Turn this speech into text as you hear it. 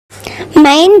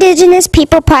My Indigenous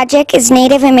People project is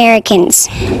Native Americans.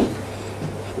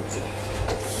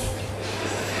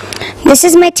 This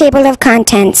is my table of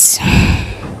contents.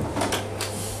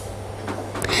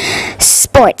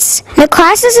 Sports.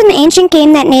 Lacrosse is an ancient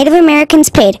game that Native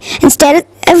Americans played. Instead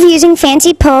of using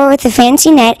fancy pole with a fancy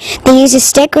net, they use a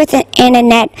stick and a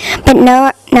net, but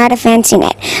no, not a fancy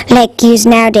net, like used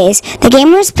nowadays. The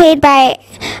game was played by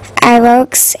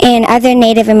Iroquois and other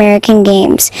Native American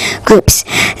groups.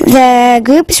 The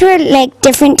groups were like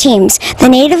different teams. The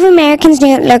Native Americans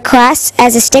knew lacrosse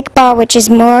as a stickball, which is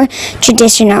more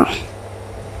traditional.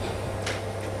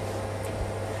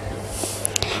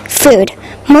 Food.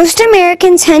 Most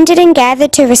Americans hunted and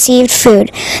gathered to receive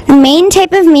food. The main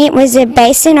type of meat was a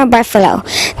bison or buffalo.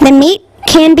 The meat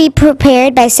can be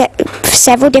prepared by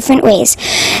several different ways.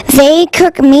 They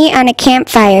cook meat on a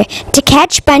campfire. To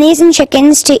catch bunnies and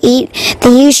chickens to eat, they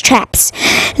used traps.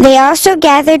 They also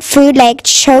gathered food like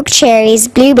choke cherries,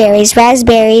 blueberries,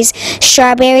 raspberries,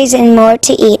 strawberries, and more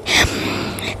to eat.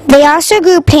 They also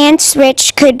grew plants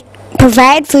which could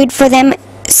provide food for them,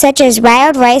 such as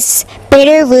wild rice,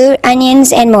 bitter root,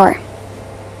 onions, and more.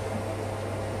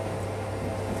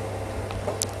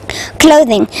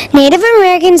 Clothing. Native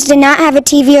Americans did not have a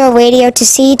TV or radio to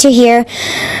see, to hear,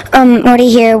 or to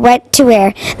hear what to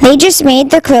wear. They just made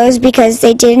the clothes because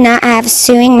they did not have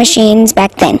sewing machines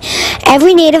back then.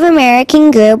 Every Native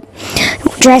American group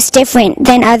dressed different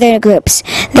than other groups.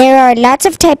 There are lots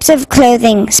of types of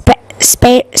clothing,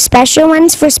 special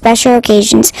ones for special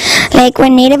occasions. Like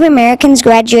when Native Americans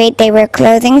graduate, they wear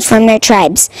clothing from their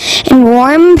tribes. In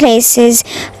warm places,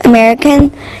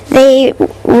 they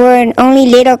wore only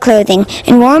little clothing.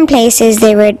 In warm places,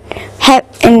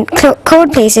 in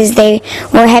cold places, they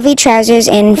wore heavy trousers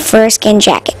and fur-skin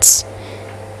jackets.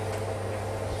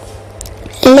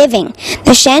 Living.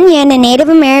 The Cheyenne, a Native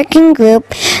American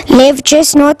group, lived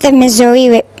just north of Missouri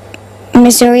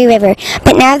River,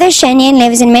 but now the Cheyenne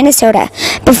lives in Minnesota.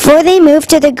 Before they moved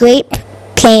to the Great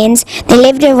Plains, they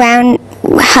lived around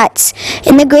huts.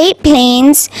 In the Great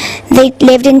Plains, they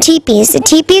lived in teepees. The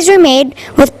teepees were made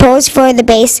with poles for the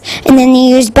base, and then they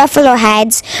used buffalo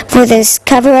hides for the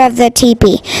cover of the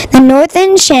teepee. The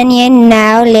northern Cheyenne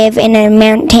now live in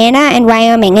Montana and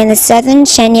Wyoming, and the southern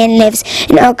Cheyenne lives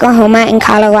in Oklahoma and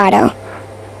Colorado.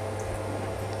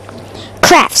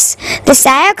 Crafts. The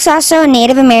Sioux, also a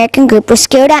Native American group, were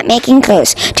skilled at making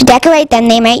clothes. To decorate them,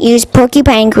 they might use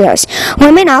porcupine quills.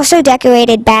 Women also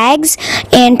decorated bags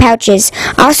and pouches,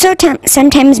 also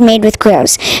sometimes made with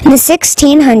quills. In the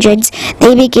 1600s,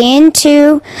 they began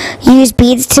to use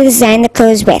beads to design the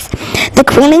clothes with. The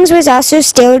quillings was also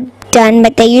still done,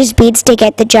 but they used beads to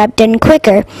get the job done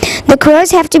quicker. The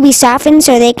quills have to be softened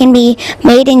so they can be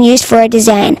made and used for a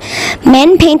design.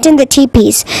 Men painted the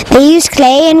teepees. They used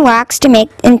clay and rocks to make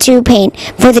into paint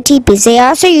for the teepees. They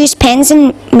also used pens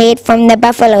made from the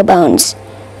buffalo bones.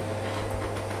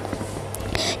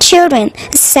 Children.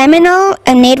 Seminole,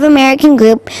 a Native American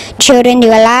group, children do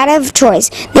a lot of chores.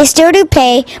 They still do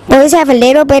play. Boys have a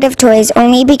little bit of toys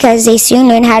only because they soon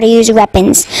learn how to use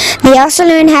weapons. They also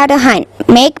learn how to hunt,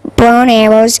 make bow and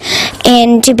arrows,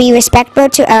 and to be respectful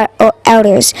to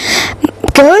elders.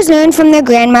 Girls learn from their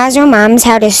grandmas or moms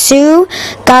how to sew,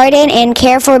 garden, and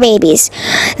care for babies.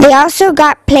 They also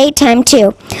got playtime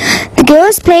too. The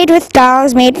girls played with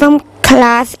dolls made from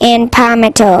cloth and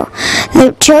palmetto.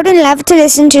 The children loved to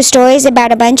listen to stories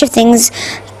about a bunch of things,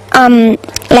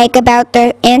 like about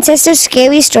their ancestors'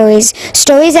 scary stories,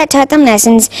 stories that taught them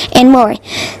lessons, and more.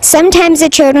 Sometimes the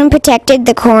children protected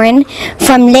the corn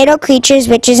from little creatures,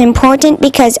 which is important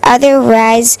because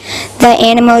otherwise the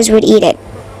animals would eat it.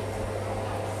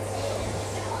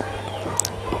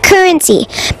 Currency.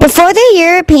 Before the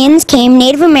Europeans came,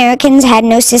 Native Americans had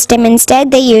no system. Instead,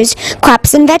 they used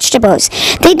crops and vegetables.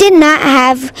 They did not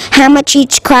have how much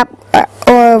each crop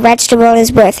or vegetable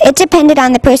is worth. It depended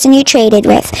on the person you traded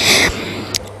with.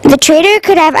 The trader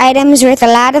could have items worth a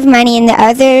lot of money and the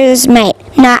others might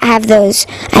not have those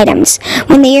items.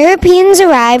 When the Europeans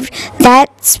arrived,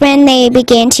 that's when they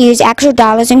began to use actual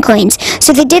dollars and coins.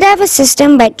 So they did have a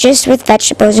system, but just with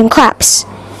vegetables and crops.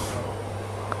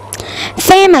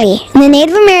 Family. In the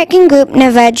Native American group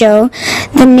Navajo,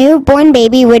 the newborn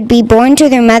baby would be born to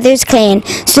their mother's clan,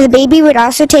 so the baby would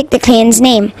also take the clan's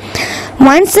name.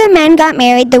 Once the men got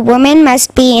married, the woman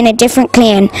must be in a different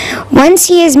clan. Once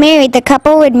he is married, the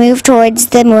couple would move towards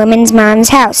the woman's mom's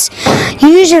house.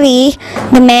 Usually,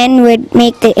 the men would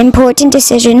make the important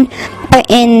decision, but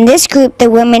in this group, the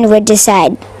woman would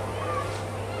decide.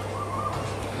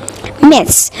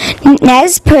 Myths.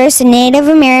 Nez Perce, a Native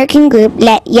American group,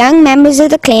 let young members of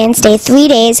the clan stay 3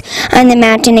 days on the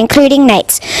mountain, including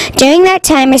nights. During that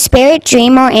time, a spirit,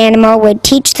 dream, or animal would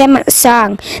teach them a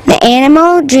song. The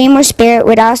animal, dream, or spirit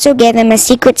would also give them a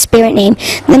secret spirit name.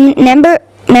 The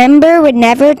member would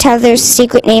never tell their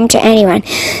secret name to anyone.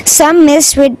 Some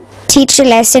myths would teach a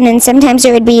lesson, and sometimes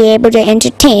it would be able to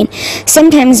entertain.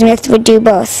 Sometimes myths would do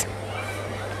both.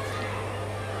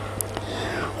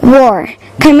 War.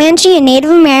 Comanche, a Native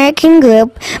American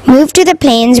group, moved to the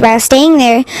plains. While staying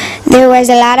there, there was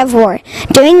a lot of war.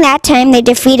 During that time, they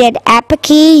defeated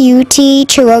Apache, Ute,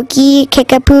 Cherokee,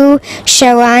 Kickapoo,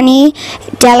 Shawnee,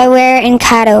 Delaware, and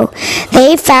Caddo.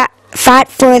 They fought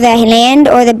for the land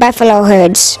or the buffalo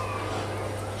herds.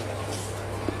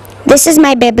 This is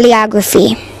my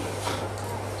bibliography.